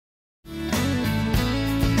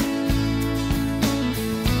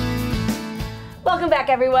Welcome back,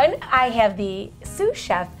 everyone. I have the sous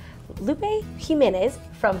chef, Lupe Jimenez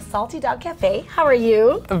from Salty Dog Cafe. How are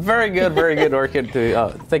you? Very good, Orchid.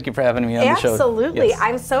 Thank you for having me on the show. Absolutely. Yes.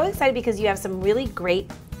 I'm so excited because you have some really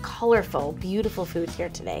great, colorful, beautiful food here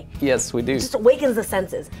today. Yes, we do. It just awakens the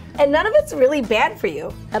senses. And none of it's really bad for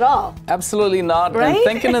you at all. Absolutely not. Right? And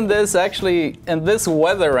thinking in this, actually, in this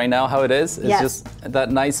weather right now, how it is, it's Yes. just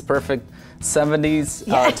that nice, perfect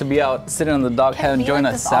 70s to be out sitting on the dog, enjoying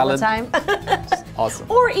like a this salad. all the time.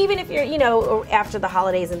 Awesome. Or even if you're, or after the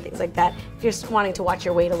holidays and things like that, if you're just wanting to watch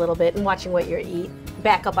your weight a little bit and watching what you eat,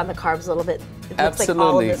 back up on the carbs a little bit. It looks like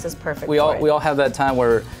all of this is perfect. We all have that time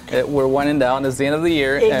where we're winding down. It's the end of the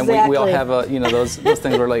year, and we all have those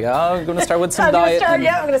things. We're like, oh, I'm going to start with some diet. I'm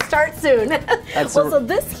going to start soon. So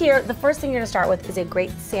this here, the first thing you're going to start with is a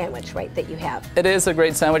great sandwich, right? That you have. It is a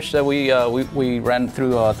great sandwich that we ran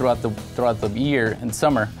throughout the year in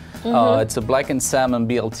summer. It's a Blackened Salmon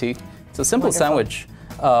BLT. It's a simple sandwich.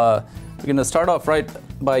 We're going to start off right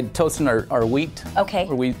by toasting our wheat. Okay.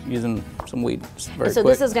 We're using some wheat. So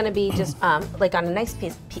this is going to be just like on a nice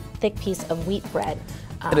thick piece of wheat bread.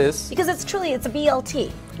 It is. Because it's a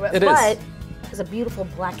BLT. But there's a beautiful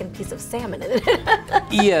blackened piece of salmon in it.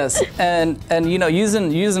 Yes, and I'm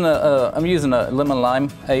using a lemon lime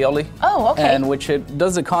aioli. Oh, okay. And which it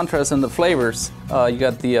does the contrast in the flavors. You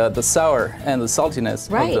got the sour and the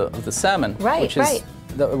saltiness of the salmon. Right, which is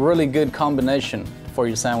a really good combination for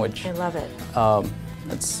your sandwich. I love it.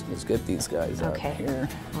 Let's get these guys out here.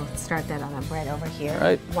 We'll start that on a bread over here.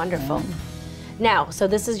 Right. Wonderful. Now, so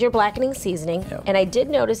this is your blackening seasoning, and I did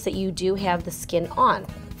notice that you do have the skin on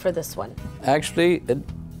for this one. Actually, it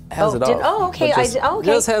has it off. Oh, okay.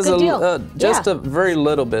 Just has just a very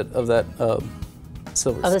little bit of that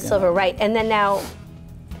silver. Of the skin. silver, right? And then now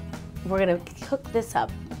we're gonna cook this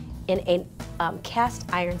up in a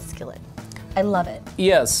cast iron skillet. I love it.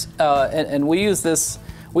 Yes, and we use this.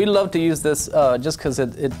 We love to use this just because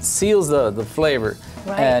it seals the flavor,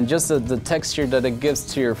 and just the texture that it gives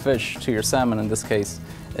to your fish, to your salmon in this case,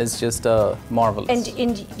 is just marvelous.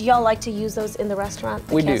 And y'all like to use those in the restaurant?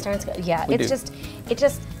 We do. Yeah,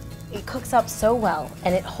 it cooks up so well,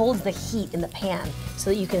 and it holds the heat in the pan so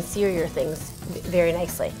that you can sear your things very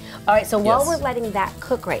nicely. All right, so while we're letting that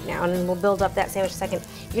cook right now, and we'll build up that sandwich in a second,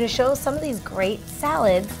 you're going to show some of these great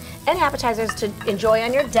salads and appetizers to enjoy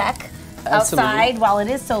on your deck. Outside, while it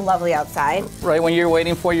is so lovely outside. Right, when you're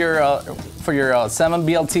waiting for your salmon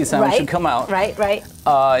BLT sandwich to come out. Right.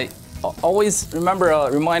 Always remember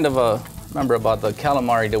about the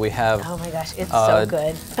calamari that we have. Oh my gosh, it's so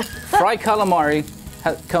good. Fried calamari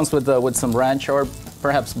comes with some ranch or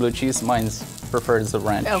perhaps blue cheese. Mine's preferred is the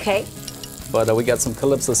ranch. Okay. But we got some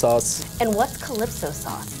Calypso sauce. And what's Calypso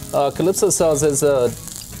sauce? Calypso sauce is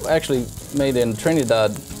actually made in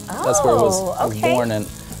Trinidad. That's where it was born in.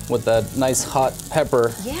 With that nice hot pepper,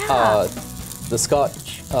 the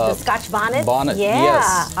Scotch bonnet. Yeah,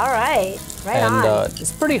 yes. All right, and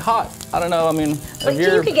it's pretty hot. I don't know. I mean, but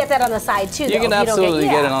you could get that on the side too. You can absolutely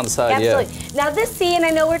get it on the side. Absolutely. Now this, and I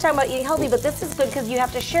know we're talking about eating healthy, but this is good because you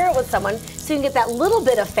have to share it with someone, so you can get that little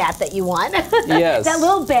bit of fat that you want. Yes. That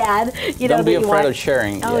little bad, Don't be afraid of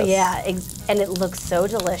sharing. Oh yeah, and it looks so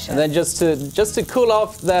delicious. And then just to cool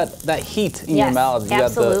off that heat in your mouth, you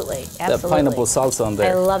got the pineapple salsa on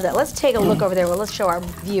there. I love that. Let's take a look over there. Well, let's show our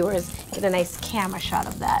viewers, get a nice camera shot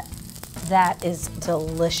of that. That is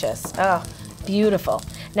delicious. Oh, beautiful.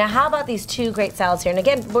 Now, how about these two great salads here? And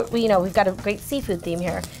again, we've got a great seafood theme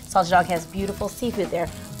here. Salty Dog has beautiful seafood there.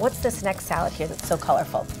 What's this next salad here that's so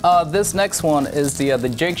colorful? This next one is the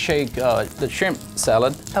Jake Shake, the shrimp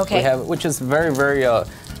salad. Okay. We have, which is very, very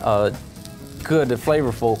good and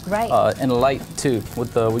flavorful, and light too.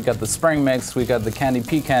 We got the spring mix, we got the candied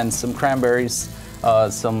pecans, some cranberries,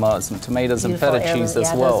 some tomatoes and feta cheese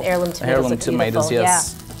as well. Those heirloom tomatoes,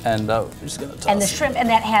 yes. And we're just gonna toss. And the shrimp, and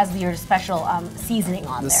that has your special seasoning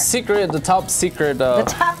on there. The top secret. The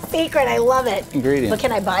top secret, I love it. Ingredient. But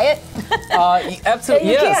can I buy it? Absolutely,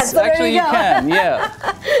 yes. Actually, you can.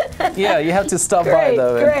 Yeah. Yeah, you have to stop by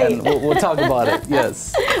though, and we'll talk about it.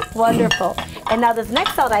 Yes. Wonderful. And now this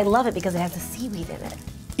next salad, I love it because it has the seaweed in it.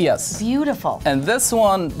 Yes. Beautiful. And this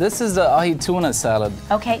is the ahi tuna salad.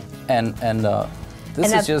 Okay. And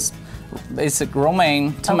this is just basic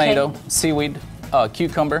romaine, tomato, seaweed,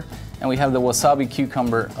 cucumber, and we have the wasabi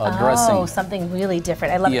cucumber dressing. Oh, something really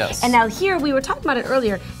different. I love it. And now here, we were talking about it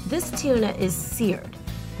earlier, this tuna is seared,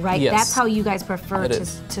 right? Yes. That's how you guys prefer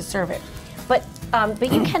to serve it. But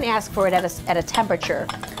you can ask for it at a temperature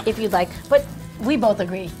if you'd like. But we both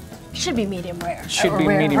agree, should be medium rare. Should be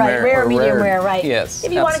medium rare. Rare, medium rare, right? Yes.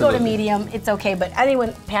 If you want to go to medium, it's okay. But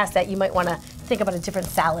anyone past that, you might want to think about a different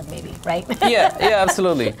salad, maybe, right? Yeah,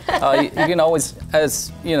 absolutely. You can always,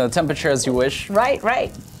 as temperature as you wish. Right.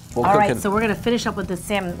 We'll All cook right, it. so we're gonna finish up with the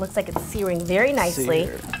salmon. It looks like it's searing very nicely.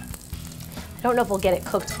 I don't know if we'll get it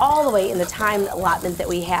cooked all the way in the time allotment that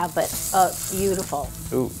we have, but it's beautiful.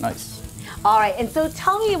 Ooh, nice. All right, and so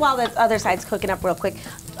tell me while the other side's cooking up real quick,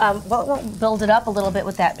 we'll build it up a little bit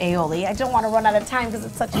with that aioli. I don't want to run out of time because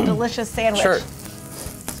it's such a delicious sandwich. Sure.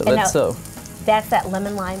 So let's that's that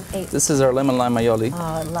lemon lime. This is our lemon lime aioli. Oh,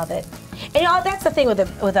 I love it. And that's the thing with a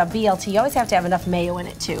BLT. You always have to have enough mayo in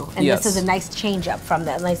it too. And this is a nice change up from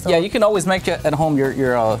that. Nice little... Yeah, you can always make it at home your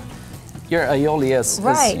aioli as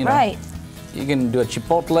right. You can do a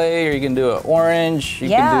chipotle, or you can do an orange. You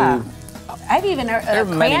can do. I've even heard a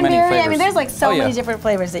cranberry. Many I mean, there's like so many different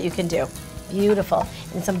flavors that you can do. Beautiful.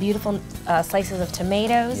 And some beautiful slices of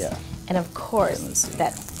tomatoes. Yeah. And of course,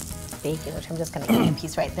 that bacon, which I'm just going to eat a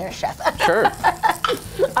piece right there, Chef. Sure.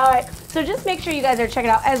 All right. So just make sure you guys are checking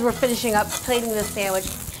out, as we're finishing up plating this sandwich,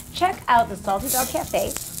 check out the Salty Dog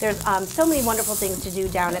Cafe. There's so many wonderful things to do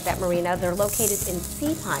down at that marina. They're located in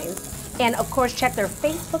Sea Pines. And of course, check their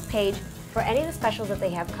Facebook page for any of the specials that they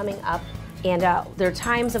have coming up, and their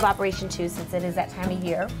times of operation too, since it is that time of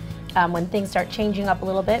year when things start changing up a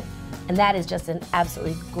little bit. And that is just an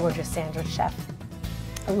absolutely gorgeous sandwich, Chef.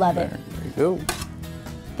 I love it. There you go.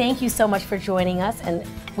 Thank you so much for joining us, and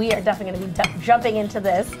we are definitely going to be jumping into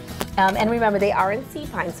this. And remember, they are in Sea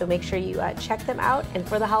Pines, so make sure you check them out, and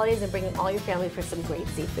for the holidays, and bring all your family for some great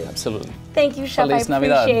seafood. Absolutely. Thank you, Chef. Feliz I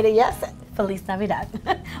Navidad. appreciate it. Yes, Feliz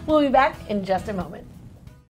Navidad. We'll be back in just a moment.